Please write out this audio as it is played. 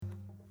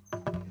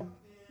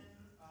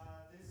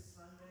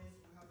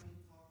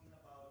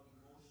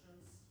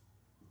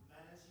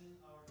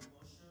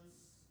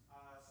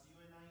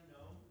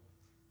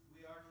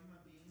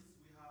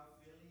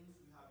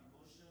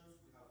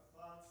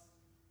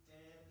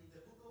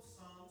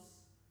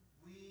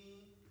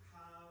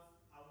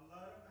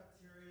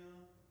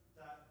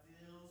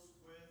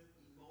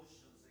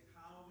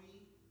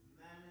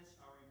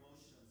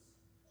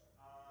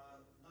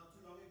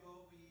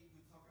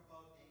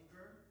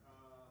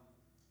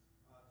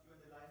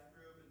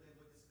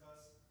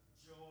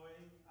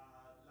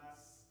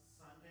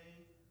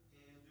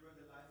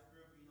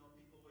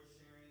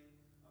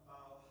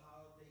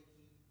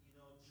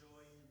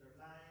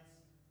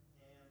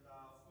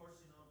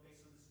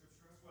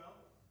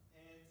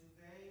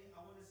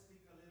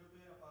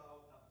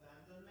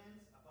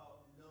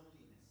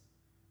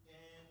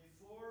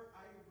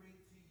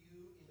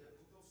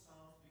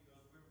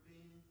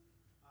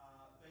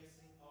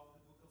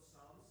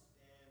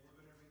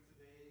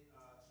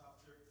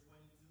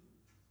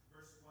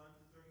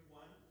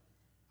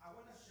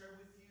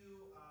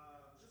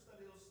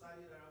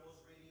study that I was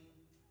reading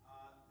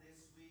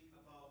this week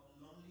about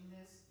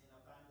loneliness and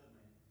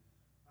abandonment.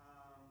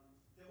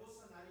 There was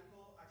an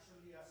article,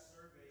 actually a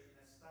survey and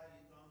a study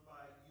done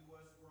by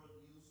U.S. World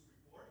News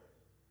Report,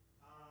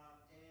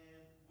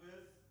 and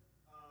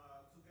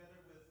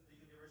together with the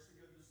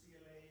University of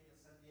UCLA in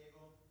San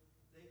Diego,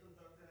 they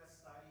conducted a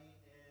study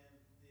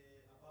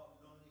about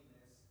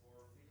loneliness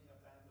or feeling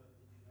abandoned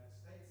in the United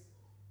States.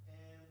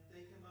 And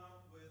they came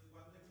up with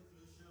one of the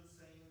conclusions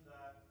saying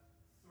that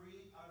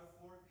 3 out of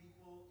 4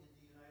 people in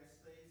the United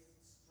States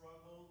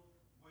struggle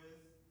with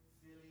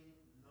feeling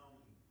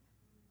lonely,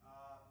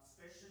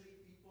 especially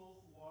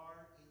people who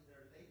are in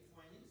their late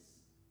 20s.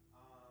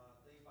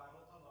 They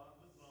battle a lot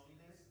with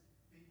loneliness.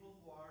 People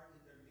who are in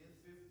their mid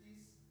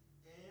 50s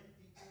and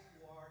people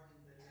who are in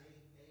their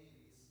late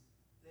 80s,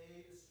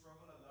 they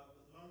struggle a lot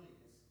with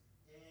loneliness.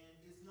 And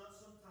it's not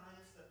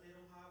sometimes that they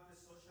don't have the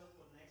social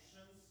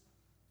connections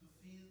to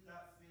feel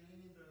that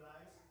feeling in their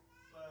lives,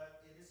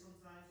 but it is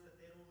sometimes that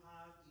they don't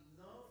have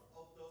enough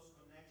of those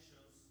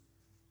connections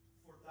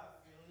for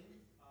that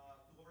feeling,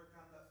 to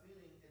overcome that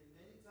feeling. And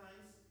many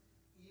times,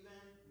 even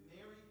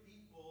married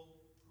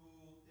people who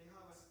they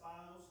have a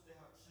spouse, they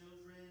have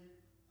children,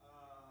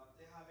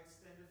 they have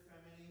extended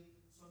family,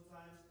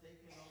 sometimes they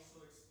can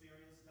also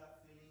experience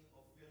that feeling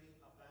of feeling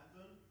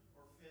abandoned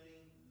or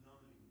feeling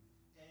lonely.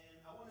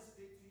 And I want to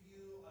speak to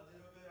you a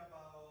little bit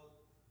about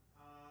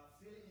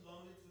feeling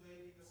lonely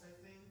today, because I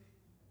think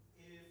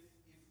if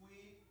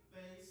we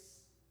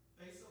base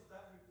of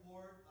that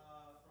report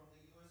from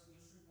the U.S.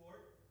 News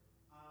Report,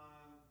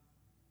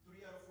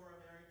 3 out of 4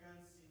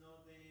 Americans,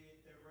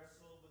 they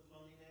wrestle with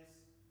loneliness.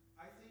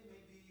 I think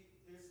maybe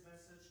this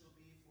message will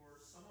be for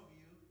some of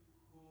you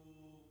who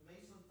may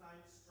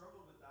sometimes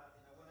struggle with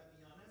that. And I want to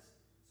be honest,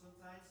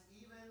 sometimes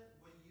even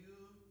when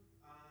you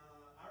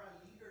are a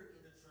leader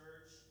in the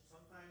church,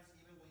 sometimes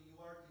even when you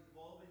are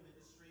involved in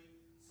ministry,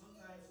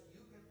 sometimes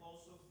you can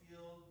also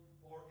feel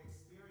or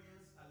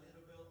experience a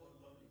little bit of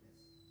loneliness.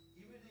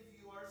 Even if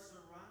you are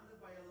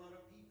surrounded by a lot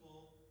of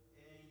people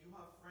and you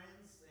have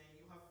friends and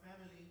you have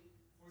family,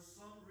 for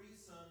some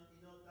reason,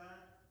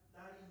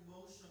 that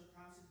emotion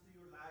comes into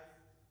your life.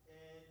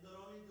 And not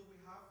only do we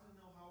have to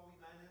know how we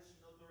manage,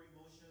 their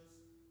emotions,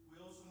 we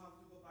also have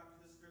to go back to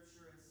the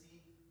scripture and see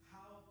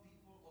how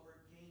people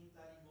overcame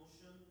that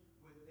emotion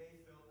when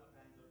they felt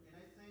abandoned. And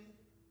I think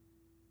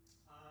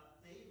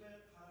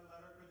David had a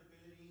lot of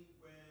credibility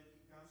when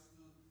it comes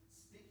to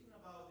speaking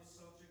about this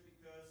subject,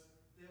 because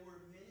there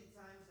were many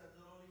times that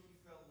not only he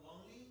felt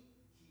lonely,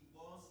 he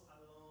was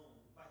alone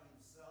by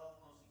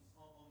himself on his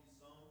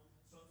own,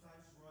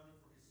 sometimes running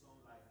for his own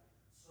life.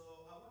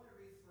 So I want to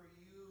read for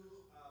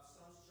you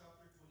Psalms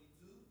chapter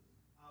 22.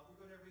 We're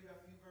going to read a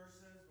few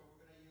verses, but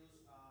we're going to use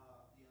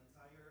the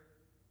entire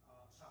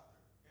chapter.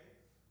 Okay?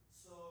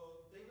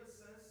 So David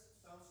says,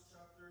 Psalms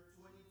chapter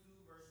 22,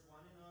 verse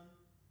 1 and on,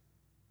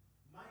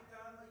 my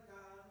God,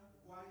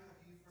 why have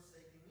you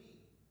forsaken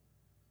me?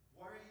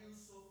 Why are you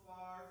so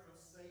far from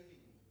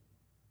saving me?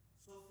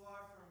 So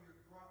far from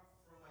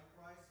from my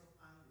cries of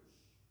anguish.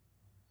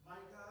 My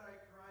God, I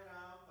cried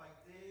out by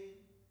day,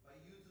 but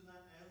you do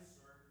not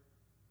answer,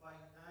 by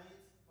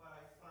night, but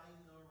I find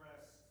no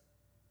rest.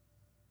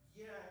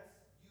 Yet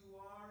you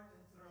are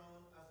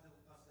enthroned as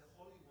the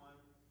Holy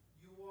One.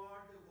 You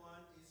are the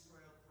one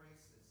Israel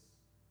praises.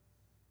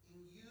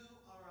 In you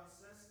our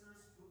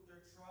ancestors put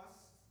their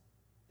trust.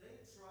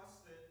 They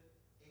trusted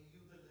and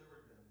you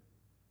delivered them.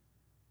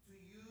 To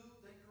you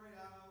they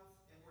cried out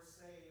and were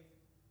saved.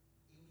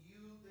 In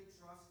you they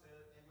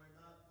trusted and were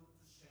not put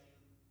to shame.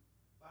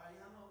 But I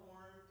am a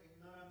worm and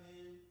not a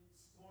man,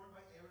 scorned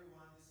by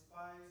everyone,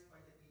 despised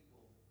by the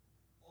people.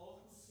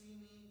 All who see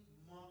me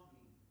mock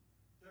me.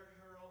 They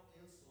hurl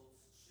insults,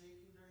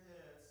 shaking their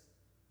heads.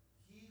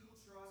 He who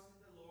trusts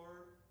in the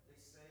Lord, they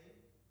say,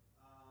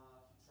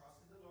 he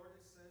trusts in the Lord,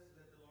 it says,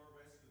 let the Lord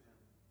rescue him.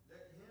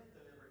 Let him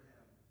deliver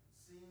him,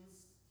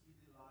 since he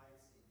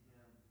delights in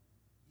him.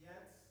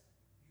 Yet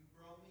you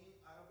brought me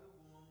out of the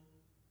womb.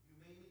 You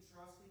made me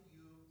trust in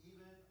you,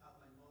 even at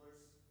my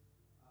mother's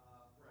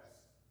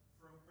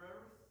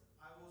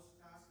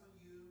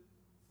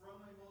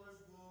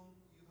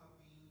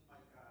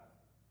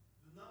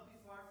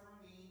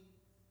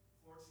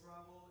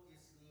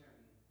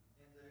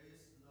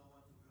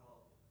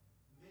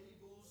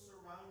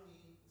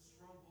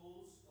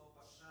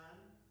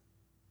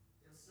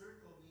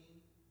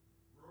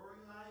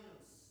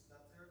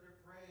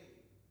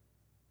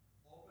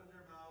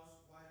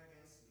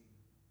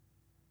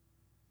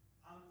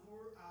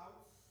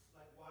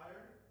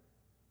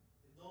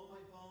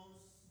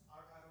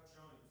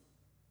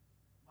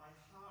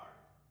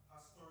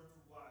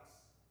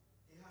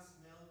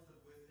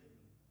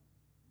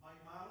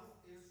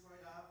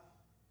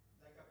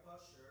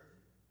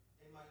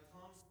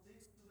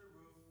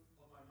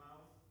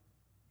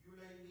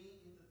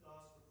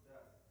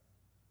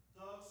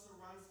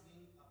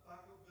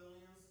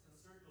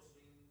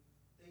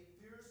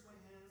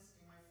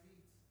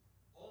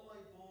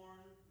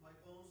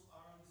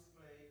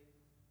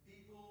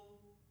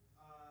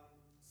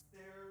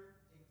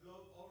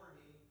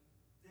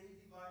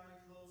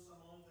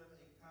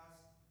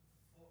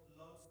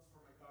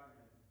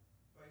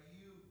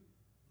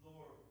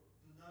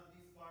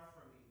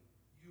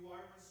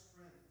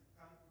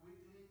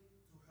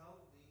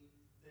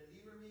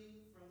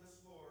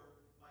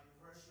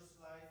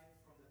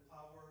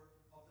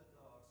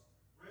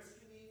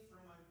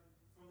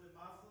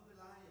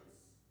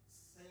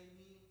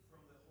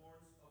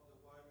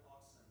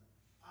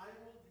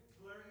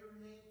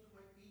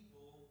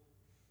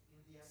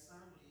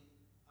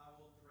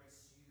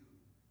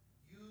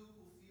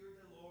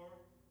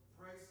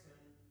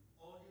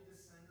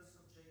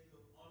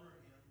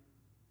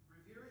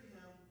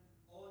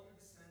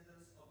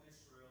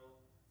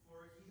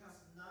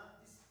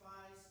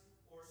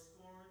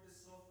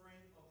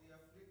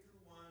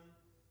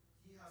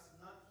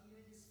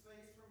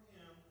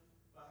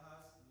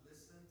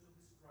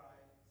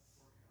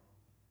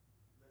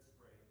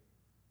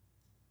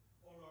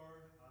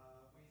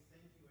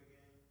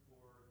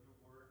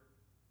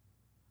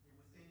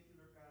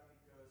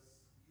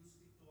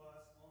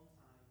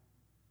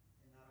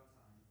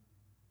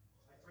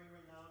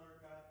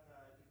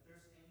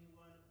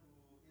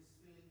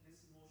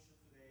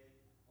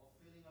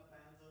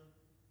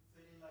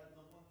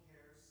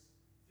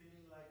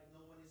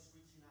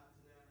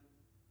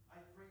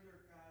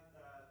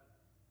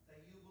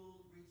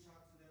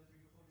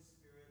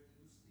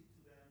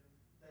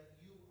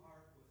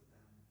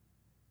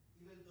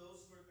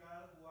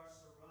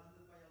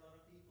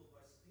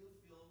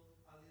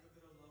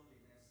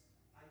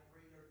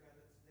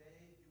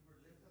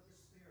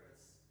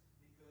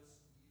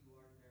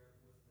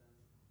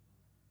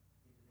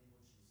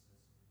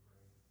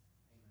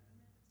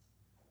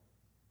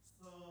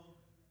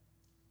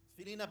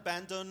Feeling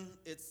abandoned,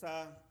 it's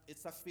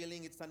a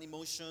feeling, it's an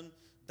emotion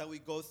that we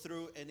go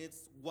through, and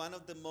it's one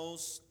of the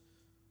most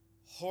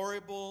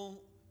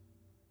horrible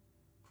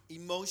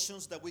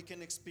emotions that we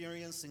can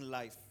experience in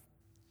life.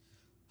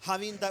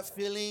 Having that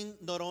feeling,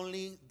 not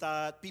only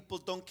that people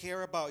don't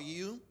care about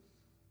you,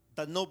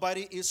 that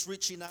nobody is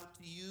reaching out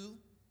to you,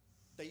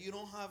 that you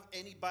don't have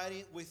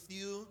anybody with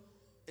you,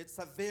 it's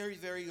a very,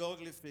 very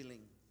ugly feeling.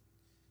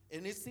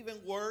 And it's even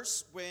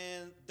worse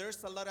when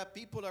there's a lot of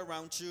people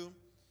around you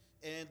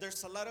and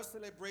there's a lot of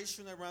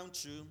celebration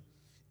around you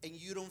and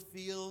you don't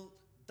feel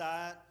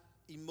that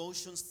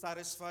emotion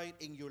satisfied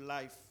in your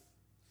life.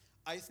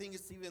 I think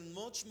it's even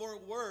much more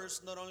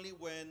worse, not only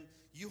when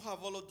you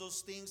have all of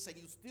those things and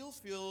you still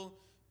feel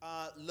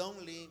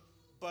lonely,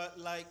 but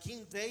like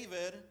King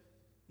David,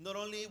 not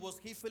only was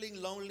he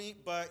feeling lonely,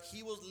 but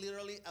he was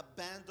literally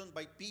abandoned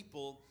by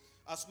people.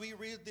 As we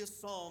read this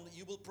psalm,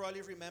 you will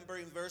probably remember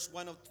in verse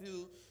 1 of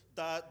 2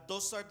 that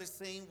those are the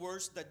same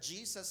words that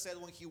Jesus said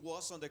when he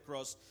was on the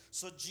cross.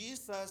 So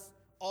Jesus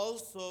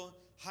also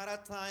had a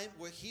time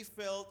where he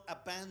felt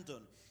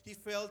abandoned. He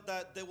felt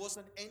that there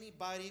wasn't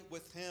anybody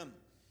with him.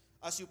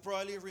 As you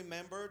probably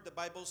remember, the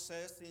Bible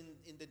says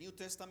in the New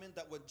Testament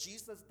that when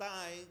Jesus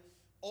died,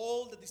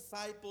 all the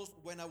disciples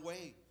went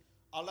away.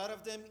 A lot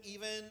of them,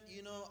 even,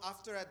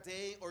 after a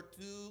day or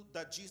two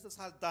that Jesus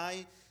had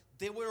died,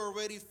 they were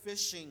already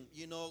fishing.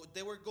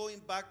 They were going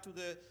back to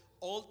the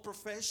old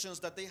professions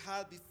that they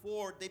had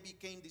before they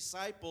became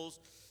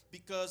disciples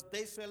because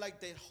they felt like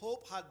their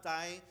hope had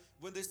died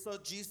when they saw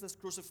Jesus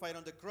crucified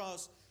on the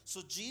cross.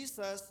 So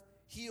Jesus,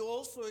 he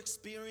also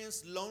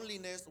experienced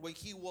loneliness when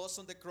he was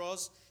on the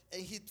cross,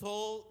 and he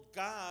told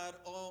God,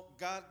 "Oh,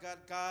 God, God,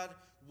 God,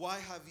 why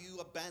have you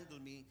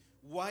abandoned me?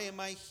 Why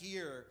am I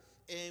here?"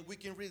 And we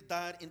can read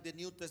that in the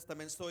New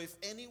Testament. So if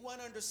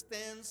anyone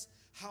understands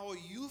how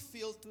you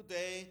feel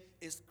today,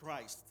 is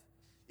Christ.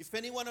 If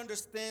anyone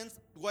understands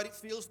what it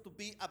feels to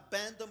be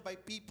abandoned by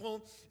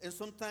people and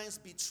sometimes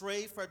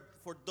betrayed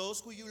for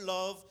those who you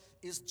love,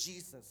 is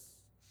Jesus.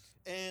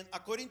 And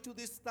according to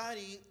this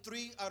study,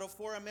 3 out of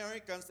 4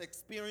 Americans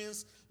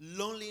experience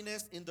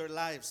loneliness in their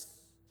lives.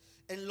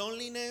 And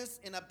loneliness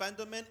and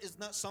abandonment is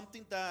not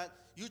something that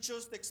you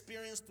just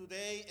experience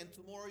today and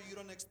tomorrow you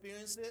don't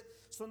experience it.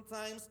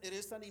 Sometimes it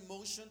is an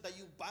emotion that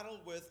you battle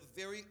with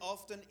very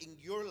often in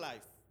your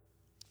life.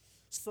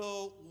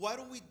 So what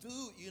do we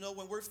do,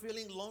 when we're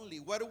feeling lonely?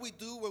 What do we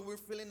do when we're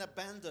feeling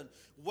abandoned?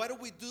 What do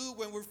we do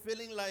when we're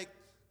feeling like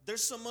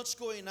there's so much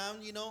going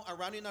on,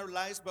 around in our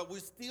lives, but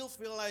we still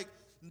feel like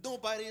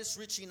nobody is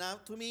reaching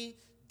out to me,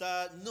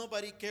 that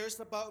nobody cares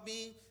about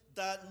me,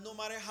 that no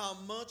matter how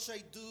much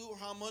I do or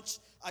how much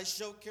I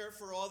show care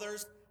for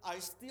others, I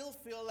still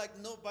feel like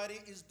nobody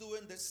is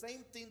doing the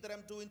same thing that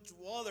I'm doing to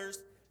others.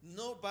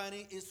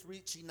 Nobody is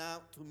reaching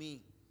out to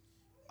me.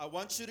 I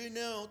want you to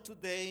know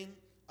today,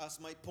 as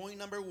my point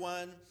number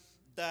 1,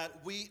 that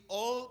we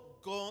all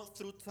go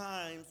through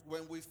times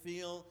when we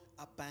feel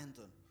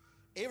abandoned.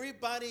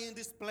 Everybody in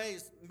this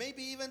place,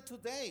 maybe even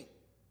today,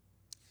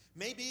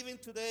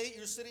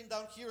 you're sitting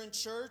down here in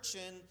church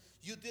and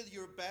you did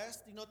your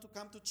best, to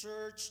come to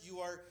church. You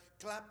are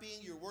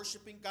clapping, you're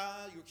worshiping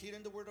God, you're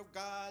hearing the word of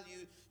God,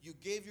 you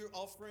gave your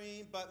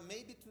offering. But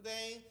maybe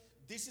today,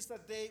 this is a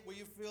day where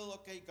you feel,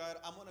 okay, God,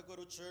 I'm going to go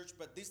to church,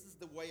 but this is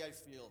the way I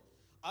feel.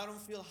 I don't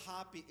feel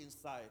happy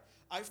inside.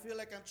 I feel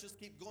like I'm just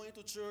keep going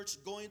to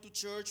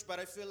church, but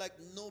I feel like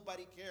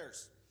nobody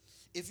cares.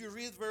 If you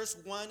read verse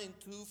 1 and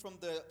 2 from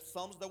the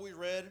Psalms that we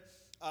read,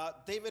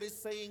 David is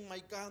saying,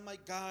 my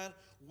God,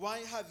 why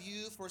have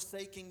you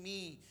forsaken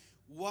me?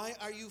 Why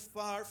are you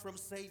far from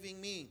saving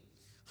me?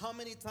 How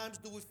many times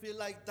do we feel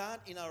like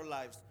that in our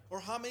lives? Or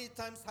how many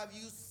times have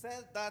you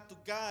said that to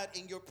God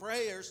in your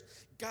prayers?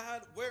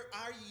 God, where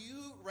are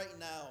you right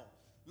now?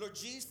 Lord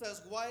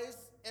Jesus, why is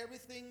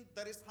everything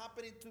that is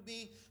happening to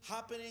me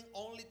happening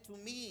only to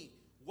me?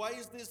 Why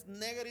is this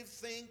negative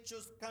thing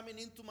just coming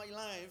into my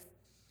life?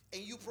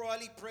 And you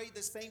probably pray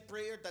the same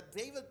prayer that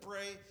David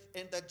prayed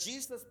and that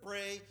Jesus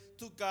prayed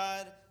to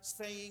God,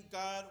 saying,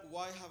 God,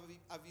 why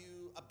have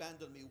you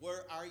abandoned me?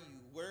 Where are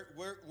you?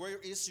 Where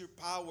is your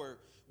power?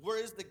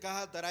 Where is the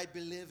God that I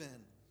believe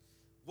in?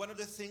 One of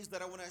the things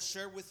that I want to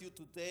share with you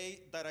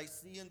today that I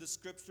see in the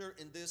scripture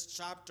in this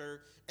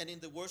chapter and in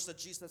the words that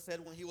Jesus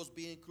said when he was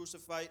being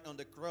crucified on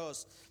the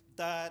cross,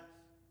 that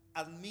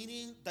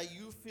admitting that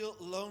you feel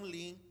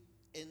lonely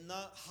and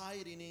not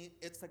hiding it,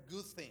 it's a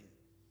good thing.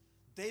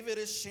 David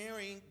is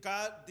sharing,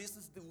 God, this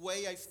is the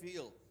way I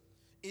feel.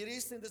 It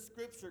is in the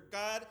scripture,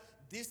 God,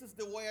 this is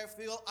the way I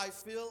feel. I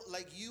feel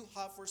like you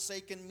have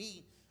forsaken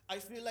me. I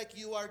feel like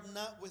you are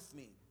not with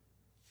me.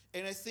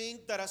 And I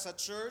think that as a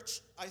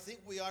church, I think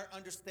we are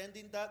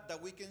understanding that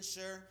we can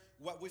share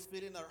what we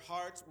feel in our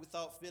hearts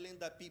without feeling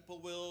that people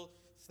will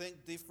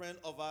think different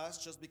of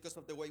us just because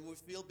of the way we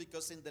feel.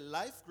 Because in the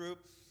life group,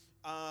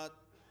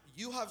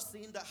 you have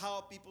seen that how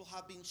people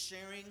have been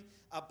sharing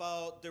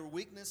about their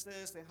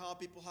weaknesses and how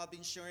people have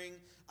been sharing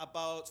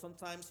about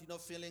sometimes,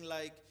 feeling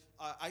like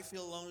I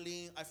feel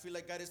lonely. I feel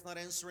like God is not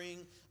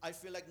answering. I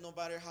feel like no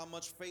matter how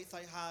much faith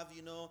I have,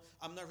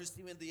 I'm not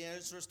receiving the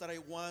answers that I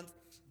want.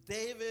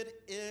 David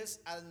is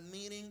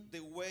admitting the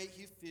way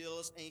he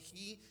feels, and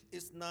he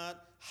is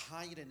not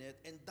hiding it.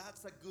 And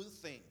that's a good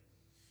thing.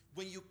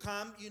 When you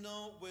come,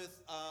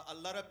 with a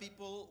lot of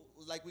people,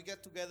 like we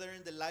get together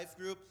in the life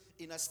group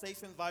in a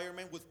safe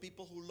environment with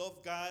people who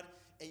love God,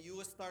 and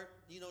you start,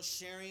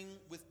 sharing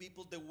with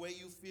people the way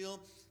you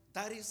feel,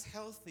 that is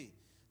healthy.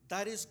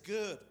 That is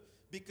good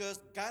because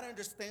God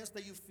understands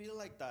that you feel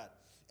like that.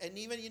 And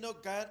even,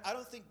 God, I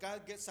don't think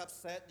God gets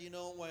upset,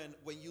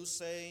 when you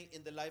say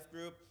in the life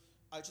group,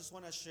 I just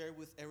want to share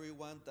with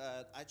everyone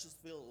that I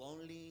just feel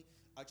lonely.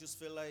 I just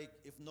feel like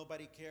if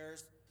nobody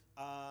cares,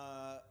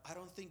 I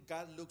don't think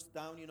God looks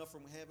down,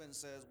 from heaven and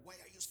says, what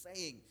are you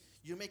saying?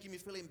 You're making me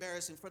feel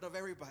embarrassed in front of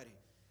everybody.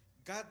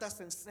 God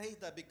doesn't say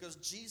that because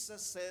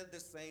Jesus said the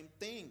same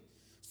thing.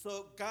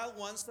 So God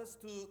wants us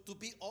to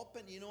be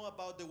open,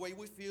 about the way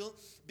we feel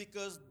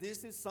because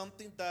this is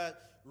something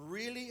that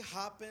really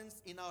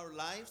happens in our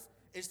lives.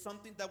 It's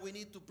something that we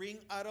need to bring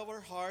out of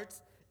our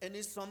hearts, and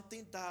it's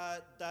something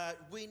that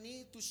we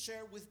need to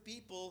share with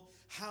people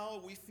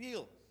how we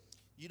feel.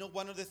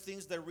 One of the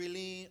things that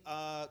really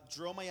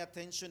draw my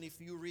attention, if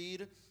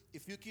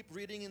you keep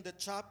reading in the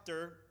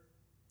chapter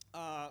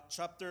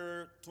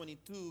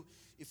 22,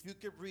 if you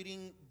keep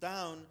reading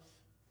down,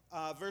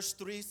 verse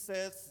 3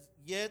 says,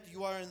 yet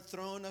you are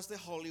enthroned as the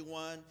Holy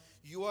One.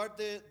 You are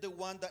the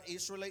one that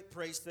Israelite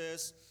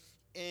praises.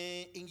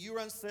 And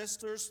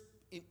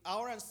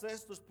our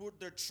ancestors put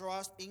their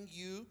trust in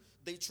you.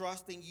 They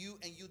trust in you,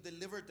 and you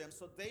delivered them.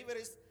 So David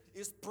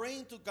is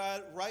praying to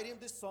God, writing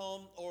this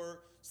psalm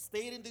or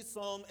stating this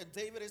psalm, and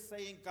David is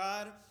saying,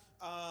 God,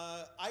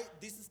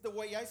 this is the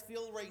way I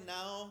feel right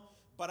now.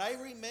 But I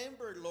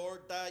remember,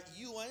 Lord, that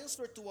you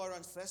answered to our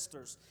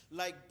ancestors.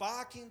 Like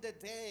back in the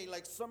day,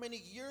 like so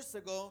many years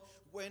ago,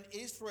 when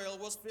Israel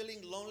was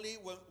feeling lonely,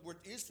 when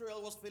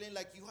Israel was feeling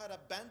like you had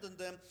abandoned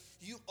them,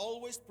 you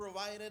always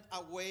provided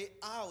a way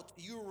out.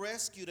 You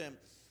rescued them.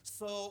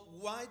 So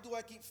why do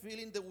I keep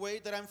feeling the way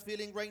that I'm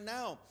feeling right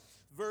now?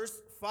 Verse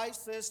 5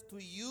 says,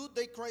 to you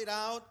they cried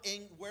out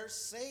and were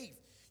saved.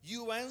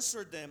 You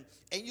answered them,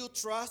 and you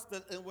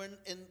trusted,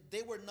 and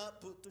they were not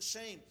put to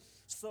shame.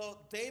 So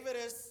David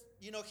is,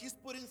 he's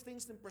putting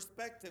things in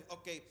perspective.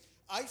 Okay,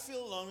 I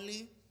feel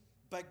lonely,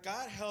 but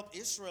God helped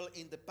Israel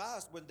in the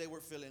past when they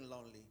were feeling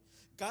lonely.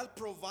 God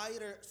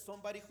provided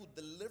somebody who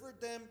delivered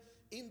them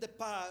in the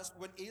past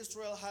when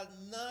Israel had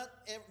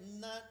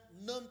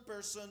none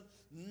person,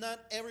 not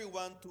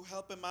everyone to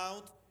help him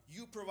out.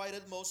 You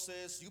provided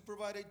Moses, you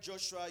provided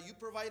Joshua, you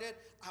provided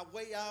a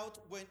way out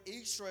when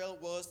Israel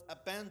was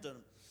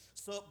abandoned.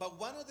 So, but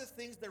one of the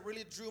things that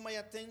really drew my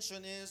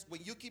attention is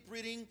when you keep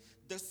reading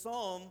the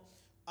psalm,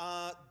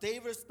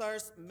 David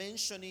starts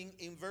mentioning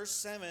in verse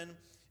 7,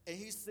 and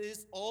he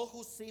says, all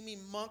who see me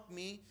mock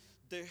me,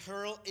 they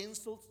hurl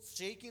insults,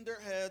 shaking their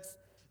heads,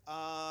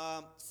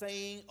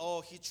 saying,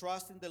 oh, he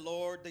trusts in the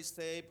Lord, they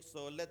say,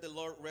 so let the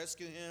Lord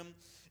rescue him.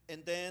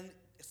 And then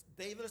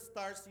David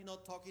starts,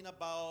 talking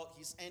about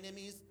his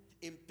enemies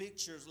in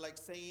pictures, like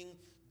saying,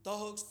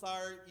 dogs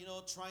are,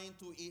 trying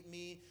to eat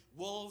me.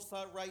 Wolves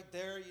are right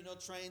there,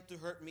 trying to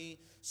hurt me.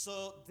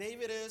 So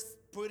David is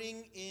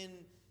putting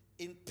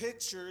in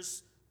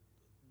pictures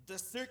the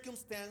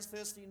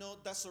circumstances,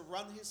 that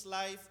surround his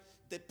life,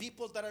 the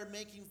people that are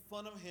making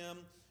fun of him,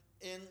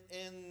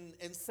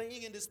 and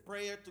saying in this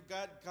prayer to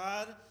God,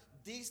 God,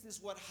 this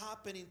is what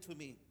happening to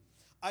me.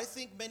 I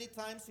think many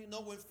times,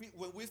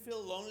 when we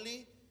feel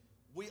lonely,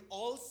 we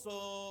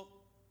also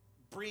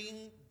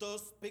bring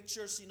those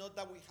pictures,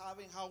 that we have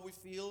and how we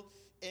feel.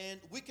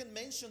 And we can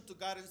mention to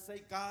God and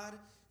say, God,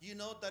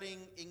 that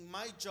in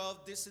my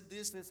job, this and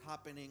this is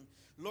happening.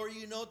 Lord,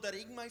 that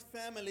in my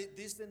family,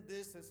 this and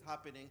this is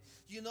happening.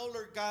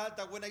 Lord God,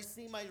 that when I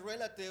see my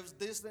relatives,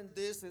 this and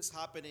this is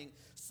happening.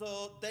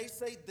 So they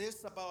say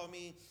this about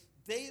me.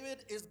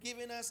 David is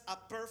giving us a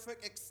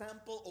perfect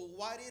example of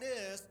what it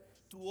is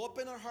to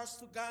open our hearts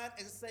to God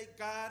and say,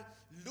 God,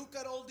 look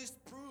at all this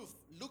proof.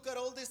 Look at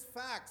all these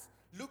facts.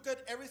 Look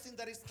at everything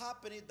that is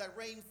happening that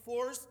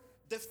reinforce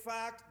the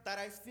fact that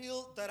I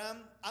feel that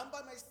I'm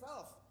by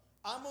myself.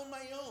 I'm on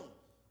my own.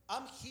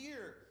 I'm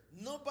here.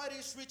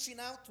 Nobody's reaching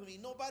out to me.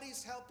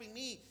 Nobody's helping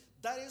me.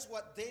 That is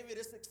what David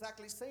is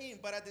exactly saying.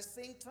 But at the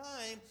same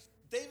time,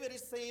 David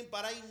is saying,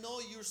 but I know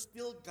you're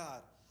still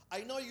God.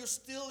 I know you're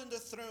still in the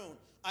throne.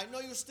 I know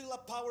you're still a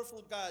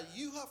powerful God.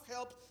 You have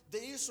helped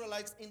the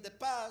Israelites in the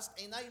past,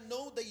 and I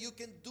know that you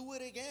can do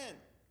it again.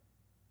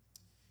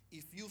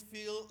 If you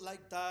feel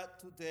like that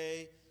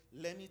today,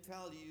 let me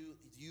tell you,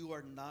 you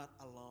are not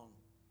alone.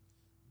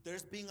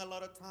 There's been a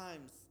lot of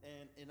times,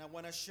 and I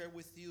want to share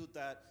with you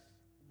that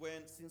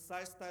since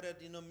I started,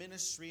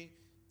 ministry,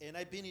 and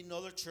I've been in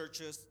other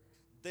churches,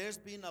 there's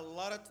been a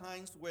lot of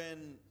times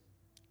when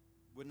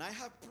I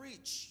have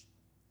preached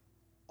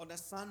on a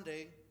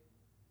Sunday,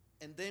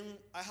 and then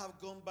I have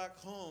gone back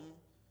home,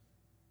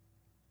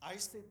 I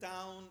sit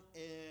down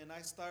and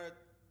I start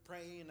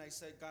praying, and I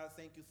say, God,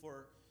 thank you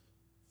for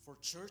for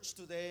church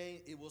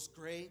today. It was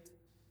great.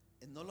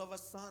 And all of a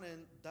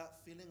sudden, that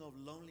feeling of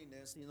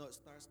loneliness,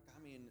 starts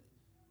coming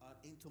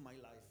into my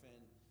life.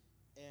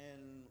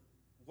 And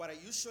what I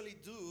usually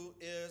do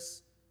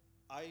is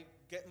I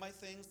get my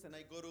things and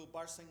I go to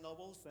Barnes and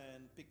Nobles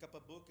and pick up a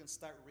book and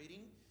start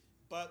reading.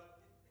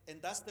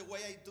 And that's the way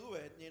I do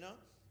it.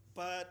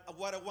 But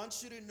what I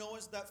want you to know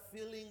is that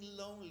feeling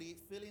lonely,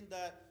 feeling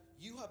that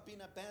you have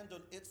been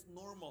abandoned, it's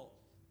normal.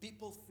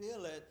 People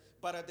feel it,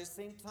 but at the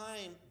same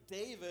time,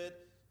 David,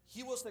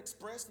 he was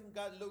expressing,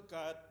 God, look,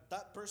 God,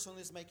 that person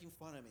is making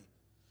fun of me.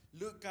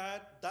 Look,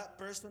 God, that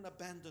person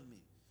abandoned me.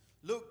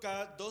 Look,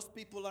 God, those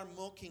people are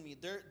mocking me.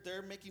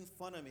 They're making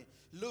fun of me.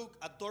 Look,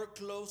 a door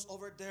closed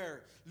over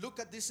there. Look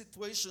at this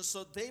situation.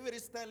 So David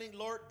is telling,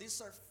 Lord,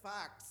 these are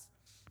facts.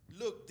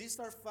 Look, these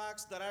are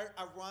facts that are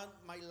around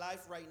my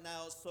life right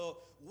now. So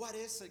what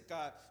is it,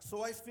 God?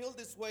 So I feel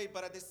this way,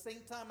 but at the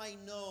same time, I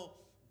know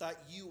that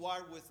you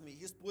are with me.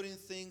 He's putting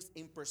things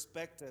in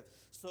perspective.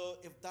 So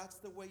if that's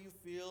the way you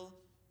feel,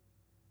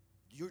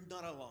 you're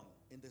not alone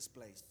in this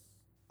place.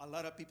 A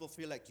lot of people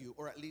feel like you,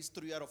 or at least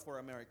 3 out of 4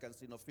 Americans,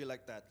 feel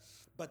like that.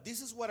 But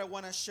this is what I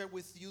want to share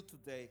with you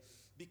today,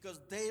 because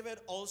David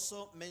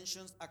also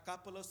mentions a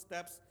couple of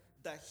steps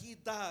that he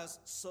does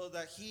so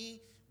that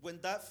when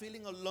that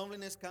feeling of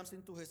loneliness comes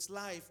into his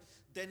life,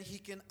 then he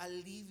can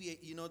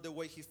alleviate, the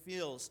way he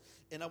feels.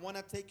 And I want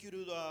to take you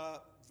to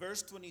the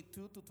verse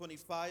 22 to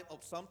 25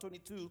 of Psalm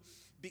 22,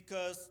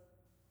 because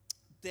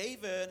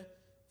David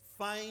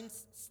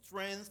finds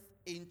strength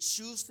in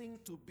choosing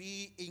to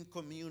be in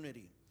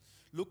community.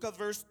 Look at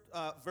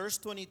verse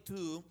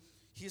 22.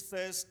 He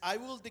says, I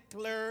will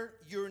declare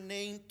your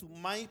name to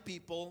my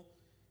people.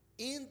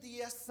 In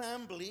the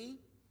assembly,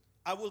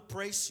 I will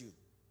praise you.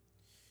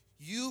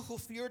 You who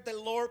fear the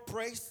Lord,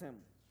 praise him.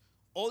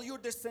 All your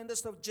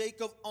descendants of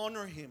Jacob,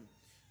 honor him.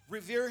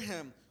 Revere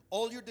him,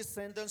 all your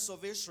descendants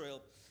of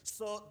Israel.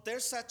 So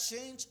there's a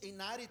change in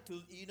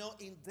attitude,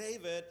 in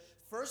David.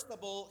 First of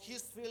all,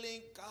 he's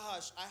feeling,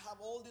 gosh, I have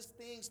all these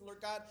things,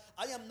 Lord God.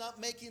 I am not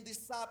making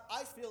this up.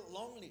 I feel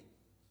lonely.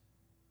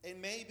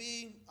 And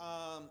maybe,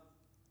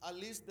 at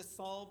least the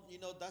psalm,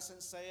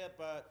 doesn't say it,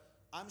 but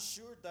I'm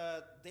sure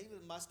that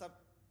David must have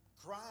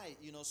cried,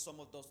 some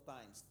of those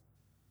times.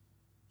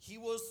 He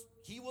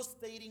was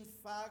stating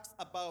facts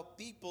about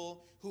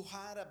people who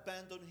had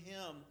abandoned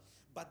him.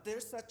 But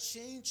there's a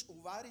change of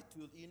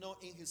attitude,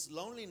 in his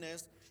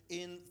loneliness.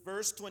 In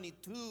verse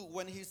 22,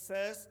 when he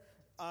says,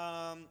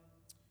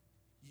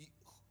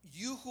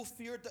 you who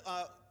fear,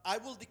 I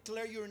will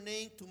declare your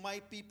name to my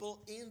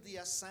people in the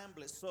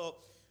assembly. So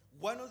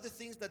one of the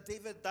things that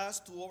David does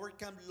to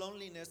overcome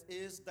loneliness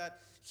is that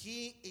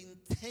he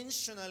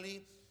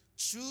intentionally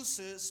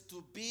chooses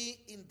to be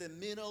in the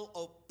middle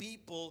of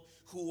people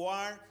who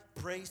are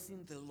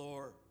praising the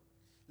Lord.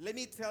 Let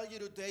me tell you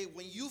today,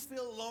 when you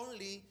feel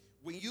lonely,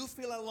 when you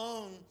feel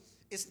alone,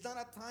 it's not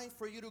a time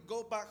for you to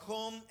go back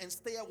home and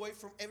stay away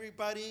from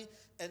everybody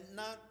and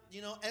not,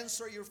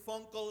 answer your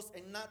phone calls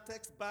and not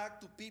text back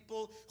to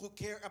people who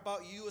care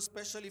about you,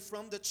 especially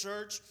from the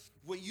church.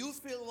 When you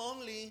feel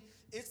lonely,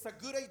 it's a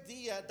good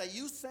idea that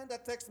you send a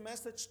text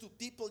message to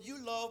people you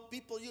love,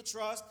 people you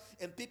trust,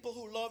 and people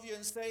who love you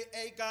and say,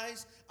 hey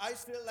guys, I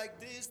feel like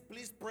this.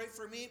 Please pray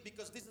for me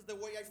because this is the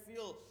way I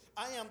feel.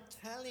 I am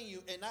telling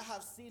you, and I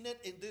have seen it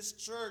in this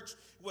church,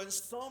 when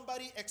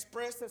somebody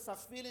expresses a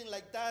feeling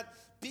like that,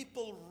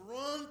 people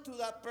run to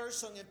that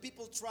person and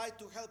people try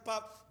to help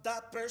out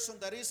that person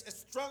that is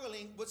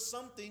struggling with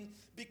something,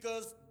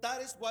 because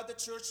that is what the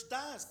church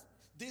does.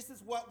 This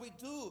is what we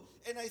do.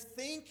 And I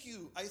thank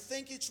you. I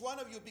thank each one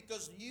of you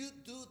because you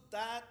do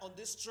that on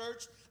this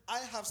church. I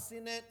have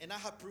seen it, and I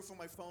have proof on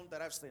my phone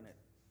that I've seen it.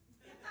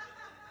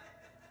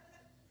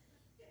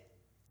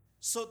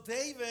 So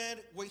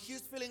David, when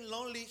he's feeling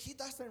lonely, he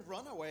doesn't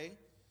run away.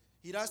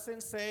 He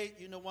doesn't say,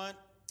 you know what,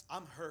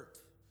 I'm hurt.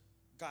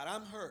 God,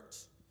 I'm hurt.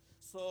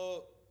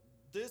 So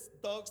these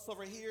dogs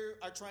over here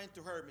are trying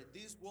to hurt me.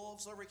 These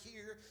wolves over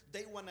here,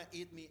 they want to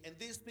eat me. And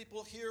these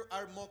people here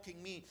are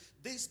mocking me.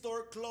 This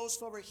door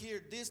closed over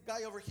here. This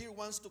guy over here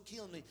wants to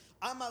kill me.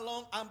 I'm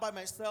alone. I'm by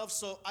myself.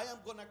 So I am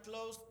going to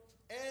close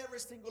every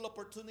single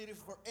opportunity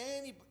for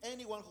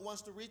anyone who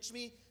wants to reach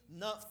me,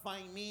 not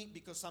find me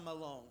because I'm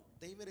alone.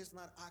 David is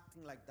not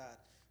acting like that.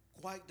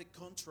 Quite the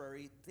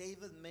contrary.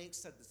 David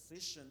makes a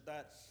decision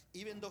that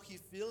even though he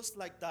feels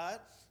like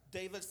that,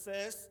 David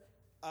says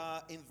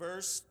in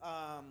verse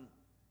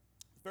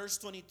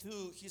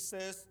 22, he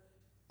says,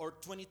 or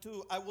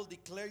 22, I will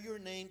declare your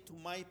name to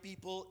my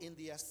people in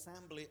the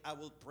assembly. I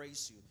will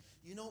praise you.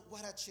 You know,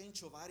 what a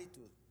change of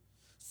attitude.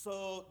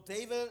 So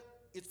David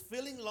is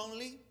feeling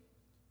lonely,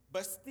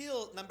 but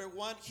still, number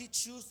one, he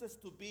chooses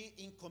to be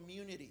in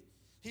community.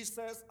 He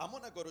says, I'm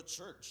going to go to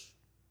church.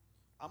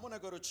 I'm going to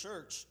go to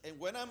church. And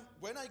when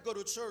I go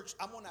to church,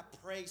 I'm going to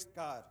praise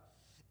God.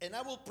 And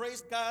I will praise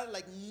God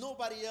like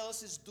nobody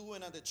else is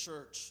doing at the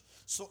church.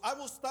 So I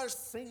will start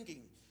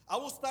singing. I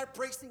will start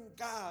praising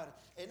God,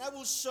 and I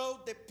will show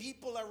the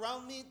people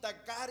around me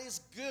that God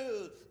is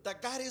good,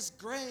 that God is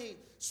great.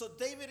 So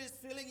David is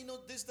feeling,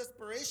 this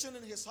desperation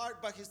in his heart,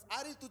 but his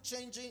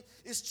attitude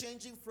is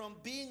changing from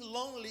being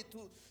lonely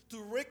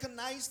to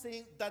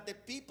recognizing that the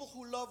people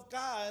who love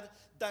God,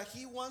 that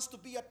he wants to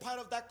be a part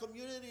of that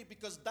community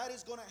because that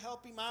is going to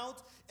help him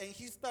out. And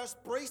he starts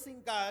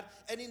praising God,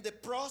 and in the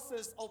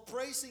process of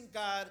praising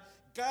God,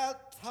 God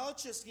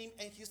touches him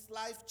and his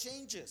life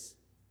changes.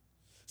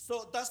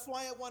 So that's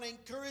why I want to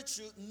encourage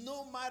you,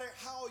 no matter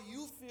how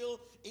you feel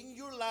in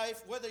your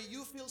life, whether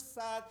you feel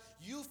sad,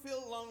 you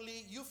feel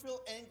lonely, you feel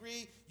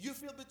angry, you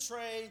feel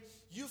betrayed,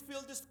 you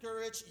feel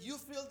discouraged, you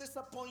feel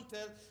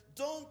disappointed,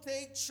 don't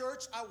take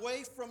church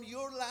away from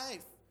your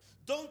life.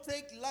 Don't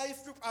take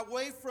life group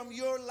away from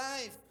your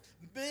life.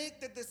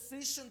 Make the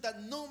decision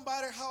that no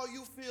matter how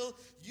you feel,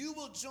 you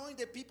will join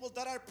the people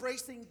that are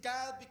praising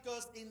God,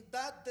 because in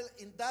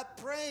that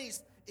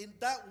praise, in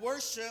that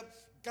worship,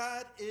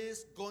 God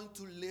is going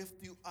to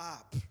lift you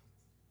up.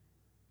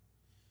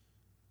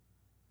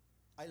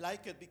 I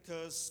like it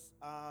because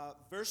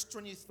verse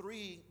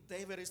 23,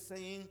 David is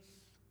saying,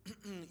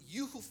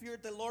 you who fear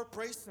the Lord,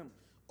 praise him.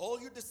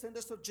 All your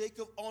descendants of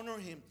Jacob, honor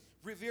him.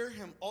 Revere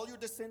him, all your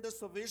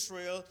descendants of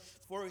Israel,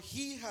 for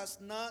he has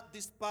not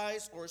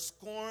despised or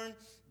scorned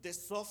the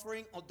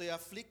suffering of the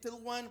afflicted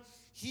one.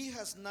 He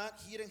has not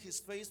hidden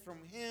his face from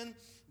him,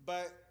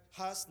 but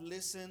has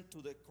listened to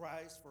the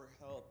cries for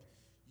help.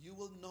 You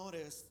will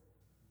notice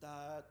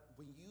that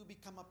when you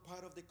become a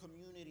part of the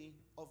community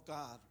of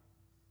God,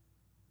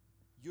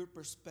 your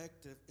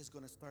perspective is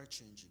going to start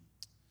changing.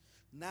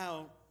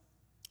 Now,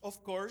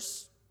 of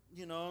course,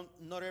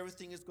 not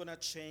everything is going to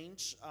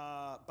change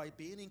by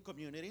being in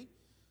community.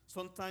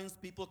 Sometimes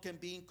people can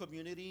be in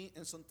community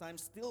and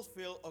sometimes still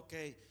feel,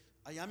 okay,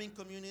 I am in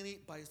community,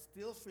 but I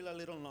still feel a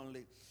little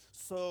lonely.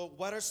 So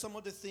what are some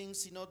of the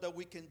things, that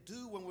we can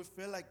do when we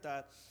feel like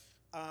that?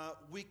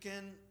 We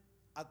can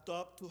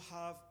adopt to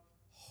have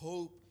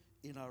hope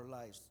in our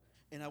lives.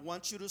 And I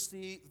want you to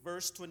see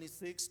verse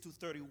 26 to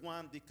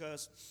 31,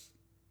 because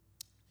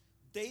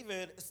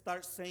David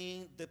starts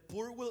saying, the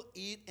poor will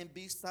eat and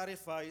be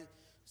satisfied.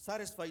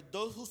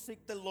 Those who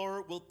seek the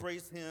Lord will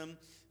praise him.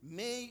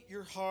 May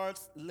your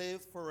hearts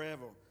live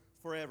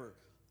forever.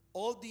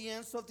 All the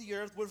ends of the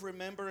earth will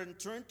remember and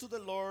turn to the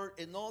Lord,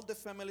 and all the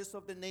families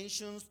of the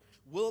nations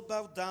will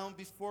bow down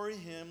before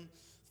him.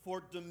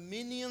 For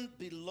dominion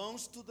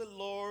belongs to the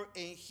Lord,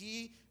 and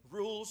he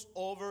rules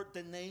over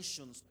the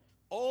nations.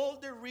 All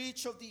the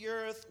rich of the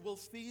earth will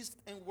feast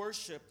and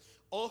worship.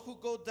 All who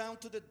go down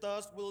to the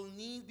dust will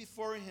kneel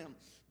before him.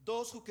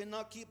 Those who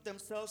cannot keep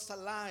themselves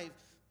alive,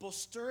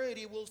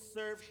 posterity will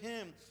serve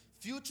him.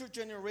 Future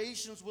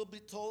generations will be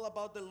told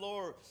about the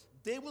Lord.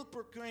 They will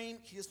proclaim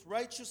his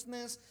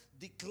righteousness,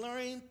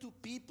 declaring to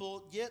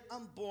people yet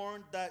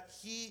unborn that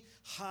he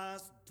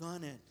has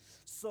done it.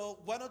 So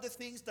one of the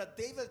things that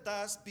David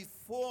does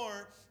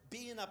before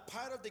being a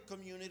part of the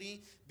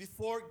community,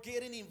 before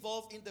getting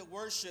involved in the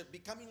worship,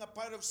 becoming a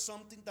part of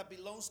something that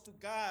belongs to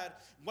God,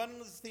 one of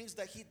the things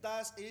that he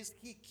does is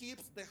he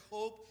keeps the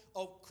hope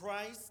of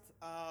Christ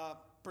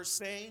per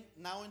se,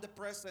 now in the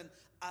present,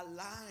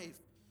 alive.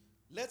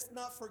 Let's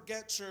not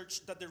forget,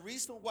 church, that the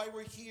reason why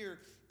we're here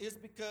is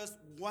because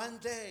one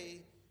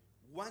day,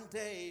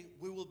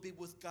 we will be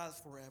with God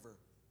forever.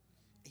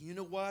 And you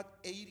know what?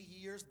 80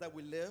 years that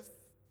we live,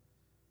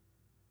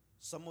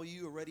 some of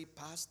you already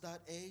passed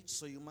that age,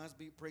 so you must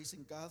be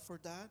praising God for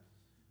that.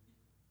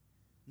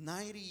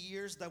 90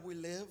 years that we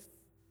live,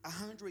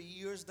 100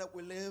 years that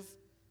we live,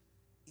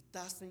 it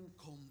doesn't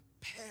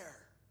compare.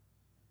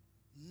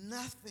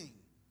 Nothing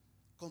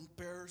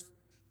compares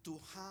to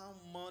how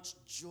much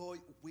joy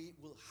we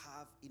will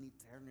have in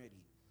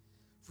eternity.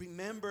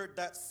 Remember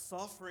that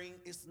suffering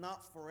is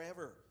not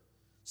forever.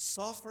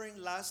 Suffering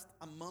lasts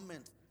a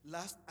moment,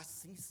 lasts a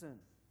season.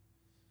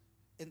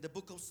 And the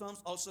book of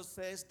Psalms also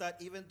says that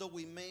even though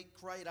we may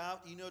cry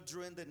out,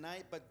 during the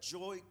night, but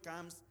joy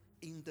comes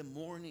in the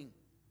morning.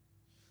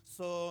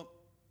 So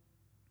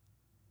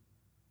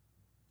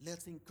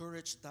let's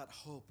encourage that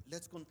hope.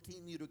 Let's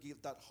continue to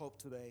give that hope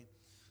today.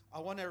 I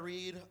want to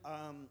read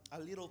a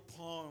little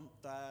poem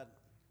that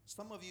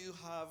some of you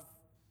have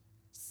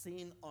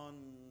seen on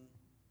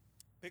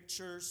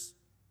pictures,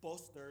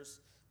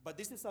 posters, but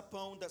this is a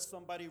poem that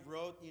somebody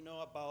wrote,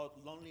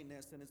 about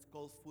loneliness, and it's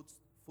called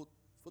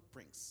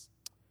Footprints.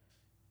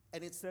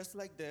 And it says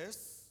like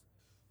this: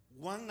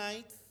 one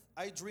night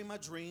I dreamed a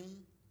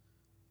dream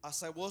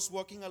as I was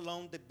walking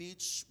along the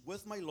beach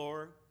with my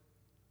Lord.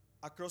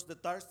 Across the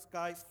dark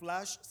sky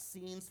flashed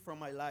scenes from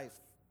my life.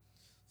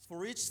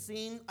 For each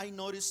scene, I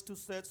noticed two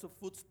sets of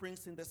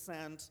footprints in the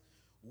sand,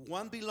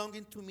 one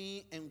belonging to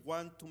me and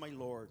one to my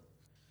Lord.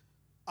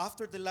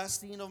 After the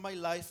last scene of my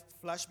life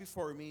flashed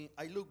before me,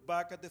 I looked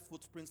back at the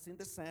footprints in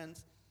the sand.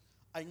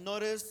 I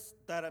noticed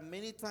that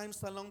many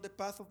times along the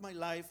path of my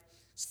life,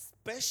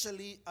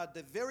 especially at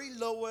the very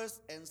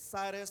lowest and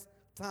saddest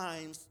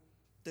times,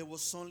 there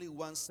was only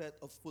one set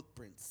of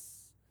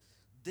footprints.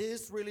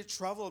 This really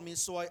troubled me,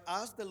 so I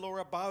asked the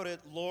Lord about it.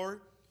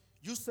 Lord,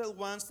 You said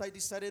once I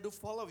decided to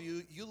follow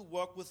you, you'll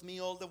walk with me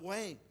all the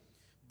way.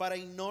 But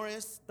I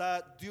noticed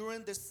that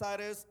during the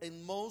saddest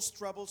and most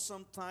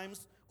troublesome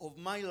times of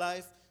my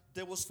life,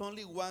 there was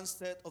only one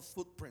set of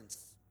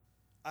footprints.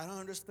 I don't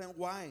understand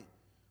why.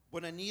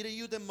 When I needed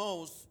you the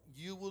most,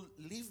 you will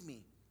leave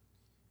me.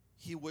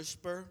 He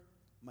whispered,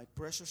 my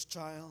precious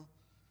child,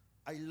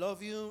 I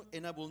love you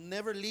and I will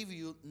never leave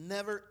you,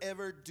 never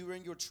ever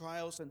during your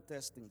trials and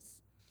testings.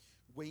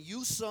 When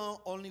you saw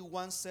only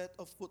one set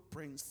of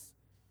footprints,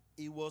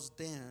 it was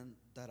then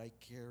that I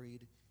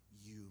carried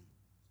you.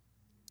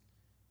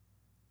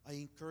 I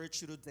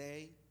encourage you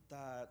today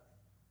that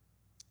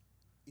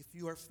if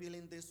you are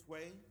feeling this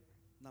way,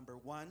 number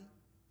one,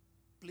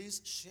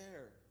 please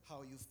share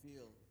how you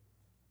feel.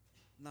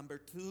 Number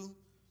two,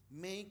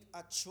 make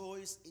a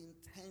choice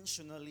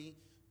intentionally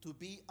to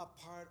be a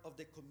part of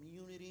the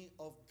community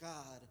of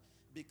God,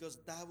 because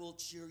that will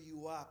cheer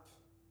you up.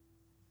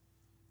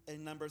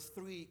 And number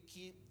three,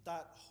 keep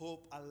that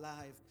hope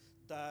alive.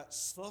 That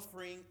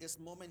suffering is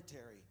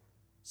momentary.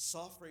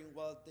 Suffering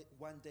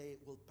one day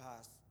will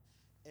pass.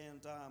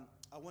 And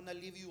I want to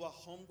leave you a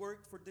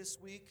homework for this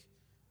week.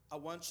 I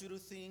want you to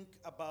think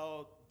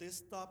about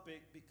this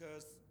topic,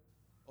 because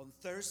on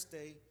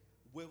Thursday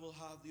we will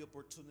have the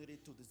opportunity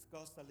to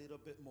discuss a little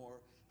bit more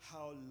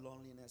how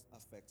loneliness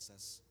affects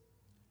us.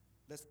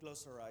 Let's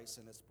close our eyes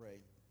and let's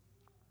pray.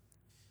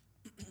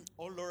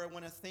 Oh Lord, I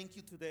want to thank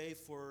you today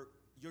for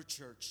your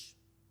church.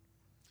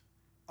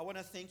 I want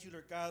to thank you,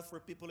 Lord God, for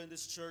people in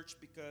this church,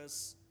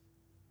 because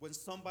when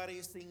somebody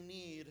is in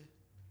need,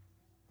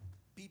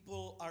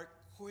 people are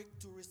quick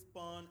to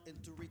respond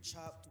and to reach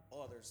out to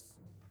others.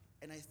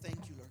 And I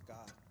thank you, Lord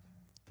God.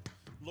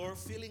 Lord,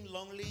 feeling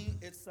lonely,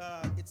 it's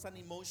an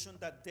emotion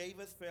that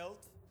David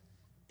felt.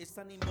 It's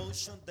an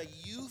emotion that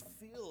you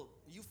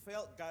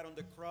felt, God, on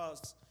the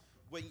cross.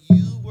 When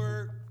you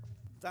were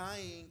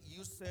dying,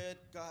 you said,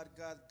 God,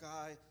 God,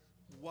 God,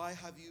 why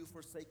have you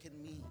forsaken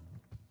me?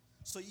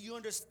 So you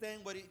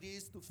understand what it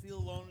is to feel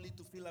lonely,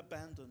 to feel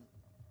abandoned.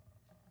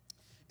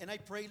 And I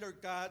pray,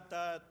 Lord God,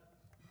 that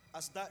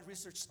as that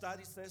research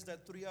study says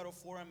that 3 out of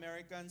 4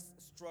 Americans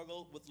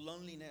struggle with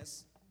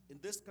loneliness in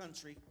this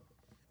country,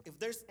 if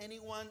there's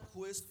anyone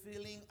who is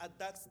feeling at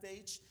that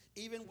stage,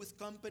 even with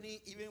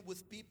company, even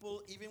with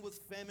people, even with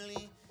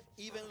family,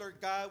 even, Lord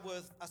God,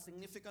 with a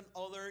significant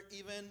other,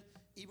 even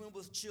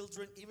with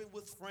children, even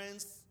with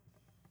friends,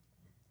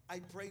 I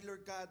pray,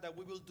 Lord God, that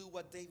we will do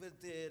what David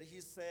did. He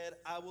said,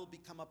 I will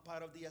become a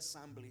part of the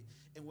assembly.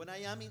 And when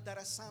I am in that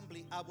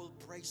assembly, I will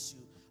praise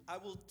you. I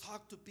will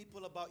talk to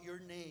people about your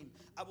name.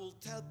 I will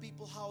tell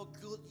people how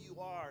good you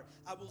are.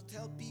 I will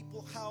tell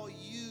people how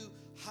you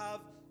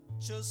have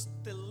just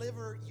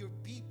delivered your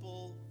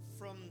people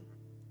from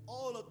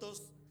all of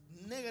those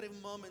negative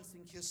moments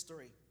in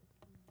history.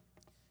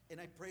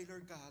 And I pray,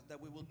 Lord God, that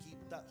we will keep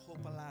that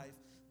hope alive,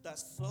 that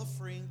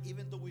suffering,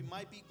 even though we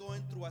might be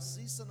going through a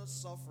season of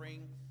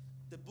suffering,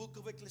 the book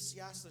of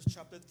Ecclesiastes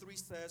chapter 3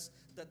 says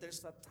that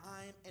there's a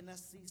time and a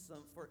season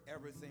for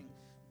everything.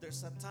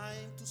 There's a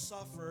time to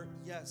suffer,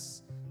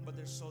 yes, but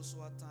there's also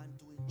a time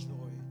to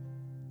enjoy.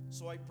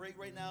 So I pray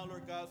right now,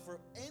 Lord God, for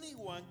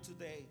anyone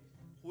today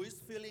who is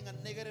feeling a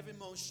negative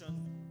emotion,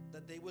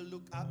 that they will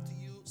look up to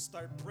you,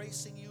 start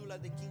praising you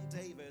like the King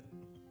David,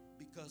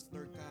 because,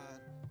 Lord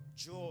God,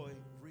 joy,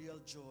 real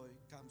joy,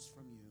 comes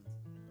from you.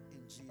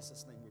 In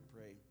Jesus' name we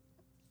pray.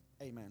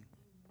 Amen.